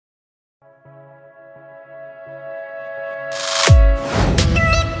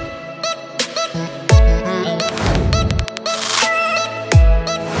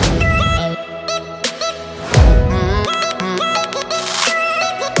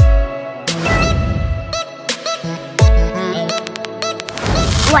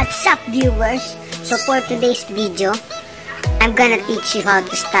What's up, viewers? So for today's video, I'm gonna teach you how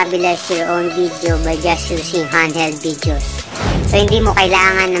to stabilize your own video by just using handheld videos. So hindi mo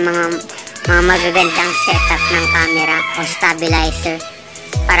kailangan ng mga magagandang setup ng camera o stabilizer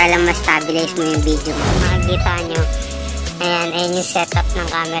para lang ma-stabilize mo yung video mo. Makikita nyo, ayan yung setup ng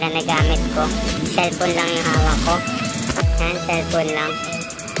camera na gamit ko. Cellphone lang yung hawak ko. Ayan, cellphone lang.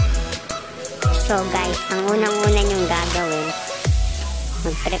 So guys, ang unang-una nyong gagawin,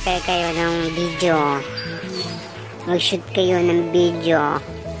 mag-prepare kayo ng video. Mag-shoot kayo ng video.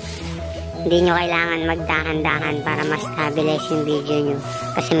 Hindi nyo kailangan magdahan-dahan para ma-stabilize yung video nyo.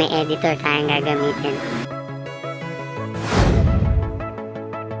 Kasi may editor tayong gagamitin.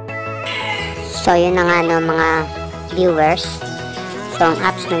 So yun na nga no, mga viewers. So ang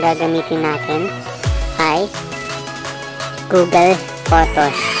apps na gagamitin natin ay Google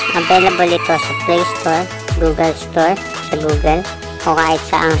Photos. Available ito sa Play Store, Google Store, sa Google, o kahit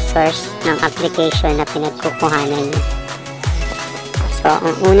saang source ng application na pinagkukuhanan nyo. So,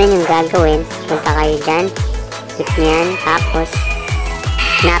 ang una nyong gagawin, punta kayo dyan, click nyo yan, tapos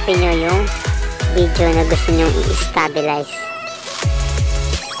hanapin nyo yung video na gusto nyong i-stabilize.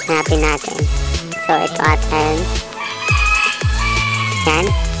 Hanapin natin. So, ito atin. Yan.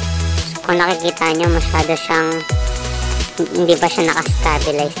 So, kung nakikita nyo, masyado siyang hindi pa siya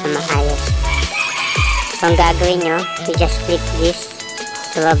naka-stabilize na maayos. So, ang gagawin nyo, you just click this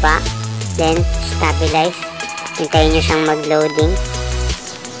sa baba, then stabilize. Hintayin nyo siyang mag-loading.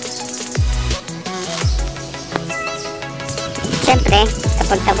 Siyempre,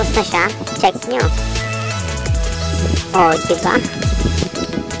 kapag tapos na siya, check nyo. O, diba?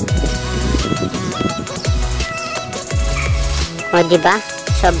 O, diba?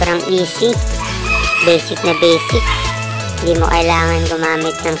 Sobrang easy. Basic na basic. Hindi mo kailangan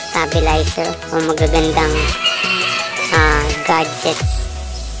gumamit ng stabilizer o magagandang gadgets.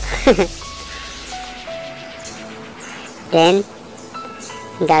 Then,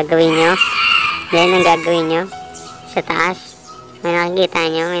 ang gagawin nyo, sa taas, may nakikita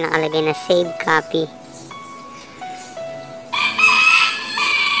nyo, may nakalagay na save copy.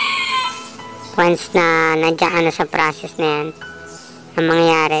 Once na nandiyan ka na sa process na yan, ang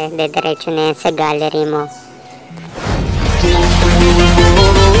mangyayari, dediretso na yan sa gallery mo.